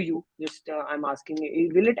 according to you, just I'm asking,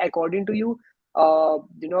 will it according to you,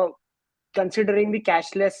 considering the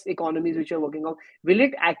cashless economies which you're working on, will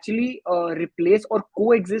it actually replace or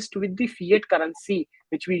coexist with the fiat currency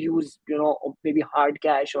which we use, maybe hard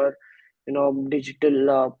cash or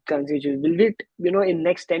digital currency? Will it, in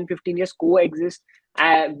next 10-15 years coexist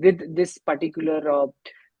with this particular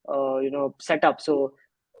setup? So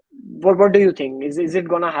what do you think? Is it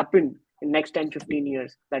gonna happen in next 10-15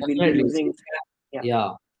 years that we'll be Definitely. using? Yeah. Yeah.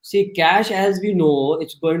 See, cash, as we know,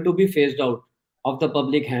 it's going to be phased out of the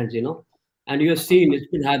public hands, and you have seen it's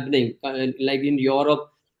been happening. Like in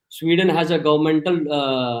Europe, Sweden has a governmental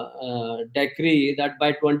decree that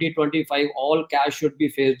by 2025, all cash should be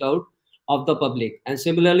phased out of the public. And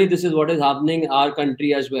similarly, this is what is happening in our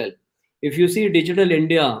country as well. If you see Digital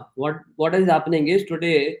India, what is happening is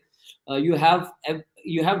today you have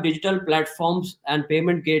digital platforms and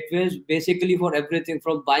payment gateways basically for everything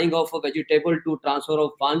from buying of a vegetable to transfer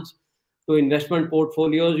of funds to investment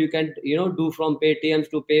portfolios. You can do from Paytms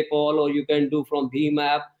to PayPal, or you can do from Bheem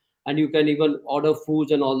app, and you can even order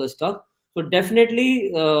foods and all the stuff. So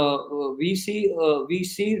definitely we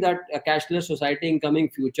see that a cashless society in coming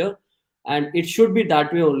future, and it should be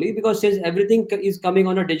that way only, because since everything is coming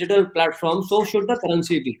on a digital platform, so should the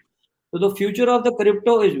currency be. So the future of the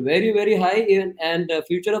crypto is very, very high, and the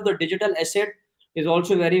future of the digital asset is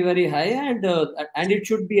also very, very high, and it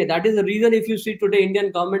should be. That is the reason if you see today,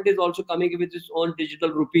 Indian government is also coming with its own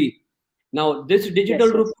digital rupee. Now, this digital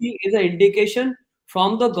Yes. Yes. rupee is an indication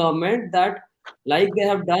from the government that, like they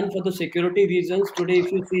have done for the security reasons, today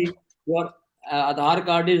if you see your Aadhaar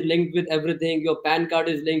card is linked with everything, your PAN card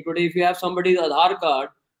is linked. Today, if you have somebody's Aadhaar card,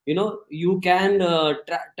 you can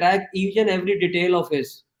track each and every detail of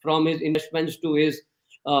his, from his investments to his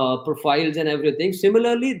profiles and everything.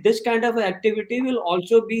 Similarly, this kind of activity will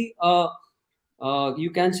also be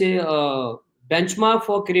you can say benchmark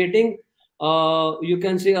for creating, you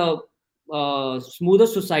can say, a smoother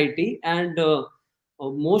society. And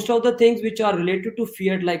most of the things which are related to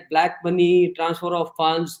fiat, like black money, transfer of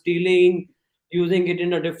funds, stealing, using it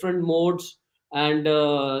in a different modes, and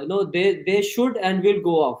they should and will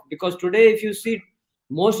go off. Because today, if you see,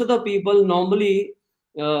 most of the people normally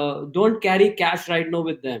don't carry cash right now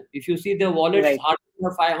with them. If you see their wallets, Right.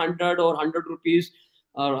 hardly 500 or 100 rupees,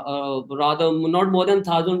 rather not more than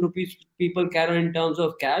 1,000 rupees people carry in terms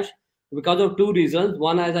of cash, because of two reasons.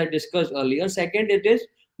 One, as I discussed earlier. Second, it is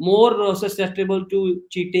more susceptible to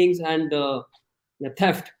cheatings and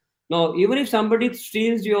theft. Now, even if somebody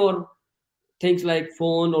steals your things like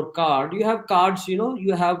phone or card, you have cards,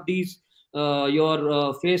 you have these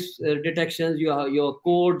your face detections, your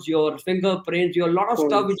codes, your fingerprints, your lot of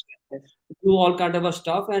stuff which Codes. Yes. do all kind of a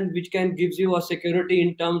stuff, and which can gives you a security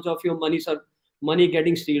in terms of your money, money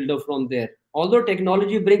getting sealed up from there. Although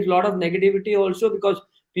technology brings a lot of negativity also, because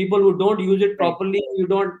people who don't use it Right. properly, you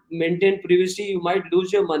don't maintain privacy, you might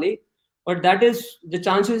lose your money. But that is, the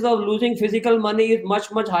chances of losing physical money is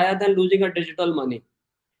much much higher than losing a digital money.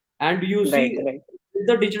 And you Right. see, Right. with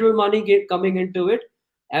the digital money coming into it,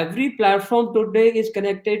 every platform today is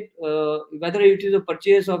connected, whether it is a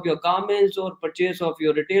purchase of your garments or purchase of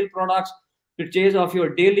your retail products, purchase of your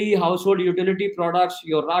daily household utility products,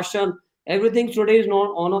 your ration, everything today is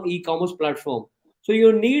not on an e-commerce platform. So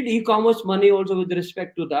you need e-commerce money also with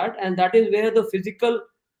respect to that, and that is where the physical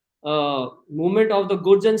movement of the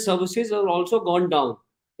goods and services are also gone down.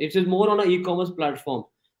 It is more on an e-commerce platform.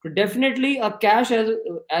 So definitely, a cash,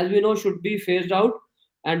 as we know, should be phased out,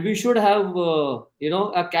 and we should have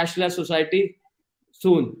a cashless society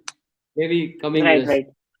soon, maybe coming Right. years. Right.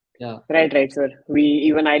 Yeah, Right, right, sir.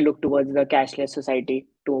 Even I look towards the cashless society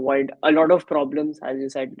to avoid a lot of problems, as you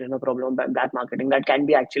said, problem of black marketing that can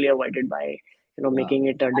be actually avoided by, yeah. making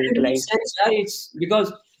it And it makes digitalized. sense. Yeah, it's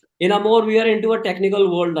because in a more we are into a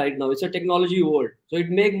technical world right now. It's a technology world, so it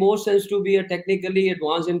make more sense to be a technically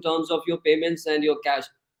advanced in terms of your payments and your cash,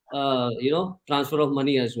 transfer of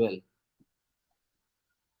money as well.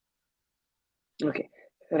 Okay,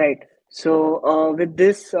 right. So with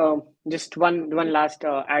this, just one last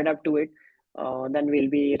add up to it, then we'll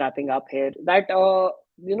be wrapping up here. That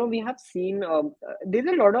we have seen there's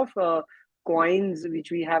a lot of coins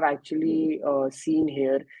which we have actually seen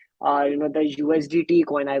here. The USDT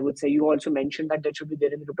coin. I would say you also mentioned that that should be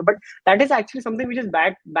there in the crypto, but that is actually something which is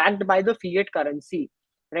backed by the fiat currency,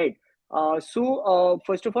 right? So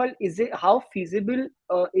first of all, is it how feasible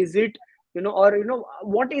is it? Or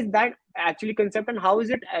what is that actually concept, and how is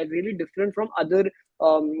it really different from other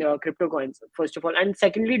crypto coins, first of all? And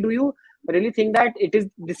secondly, do you really think that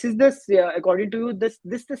this is this according to you, this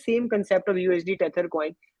the same concept of USD tether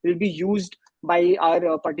coin will be used by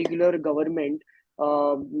our particular government,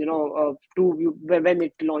 when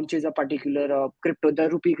it launches a particular crypto, the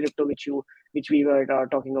rupee crypto, which we were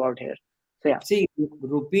talking about here? So yeah. See,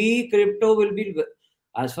 rupee crypto will be,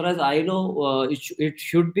 as far as I know, it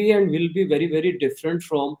should be and will be very, very different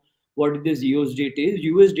from what this USDT is.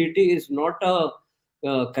 USDT is not a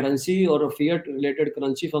currency or a fiat related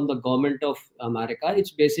currency from the government of America.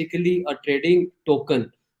 It's basically a trading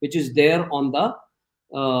token which is there on the,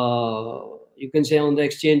 you can say, on the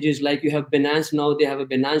exchanges. Like you have Binance now, they have a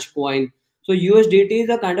Binance coin. So USDT is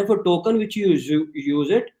a kind of a token which you use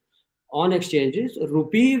it on exchanges.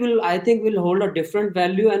 Rupee will, I think, will hold a different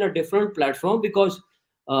value and a different platform, because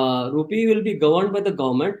rupee will be governed by the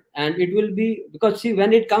government, and it will be, because see,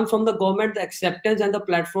 when it comes from the government, the acceptance and the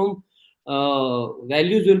platform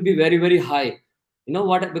values will be very very high. You know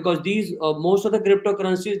what? Because these most of the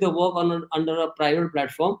cryptocurrencies, they work under a private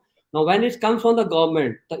platform. Now when it comes from the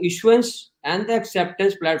government, the issuance and the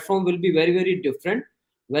acceptance platform will be very very different,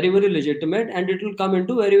 very very legitimate, and it will come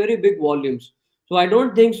into very very big volumes. So I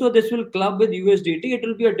don't think so this will club with USDT. It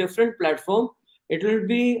will be a different platform. It will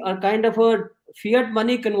be a kind of a fiat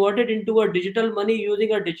money converted into a digital money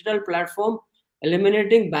using a digital platform,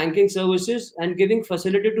 eliminating banking services and giving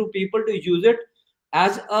facility to people to use it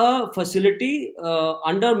as a facility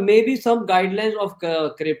under maybe some guidelines of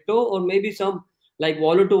crypto, or maybe some like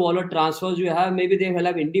wallet to wallet transfers you have. Maybe they will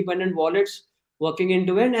have independent wallets working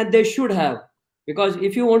into it, and they should have. Because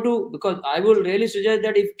if you want to, because I will really suggest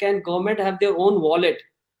that if can government have their own wallet,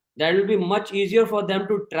 that will be much easier for them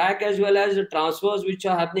to track, as well as the transfers which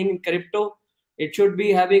are happening in crypto. It should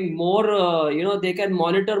be having more, they can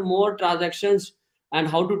monitor more transactions and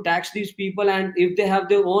how to tax these people. And if they have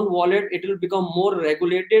their own wallet, it will become more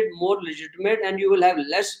regulated, more legitimate, and you will have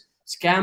less scam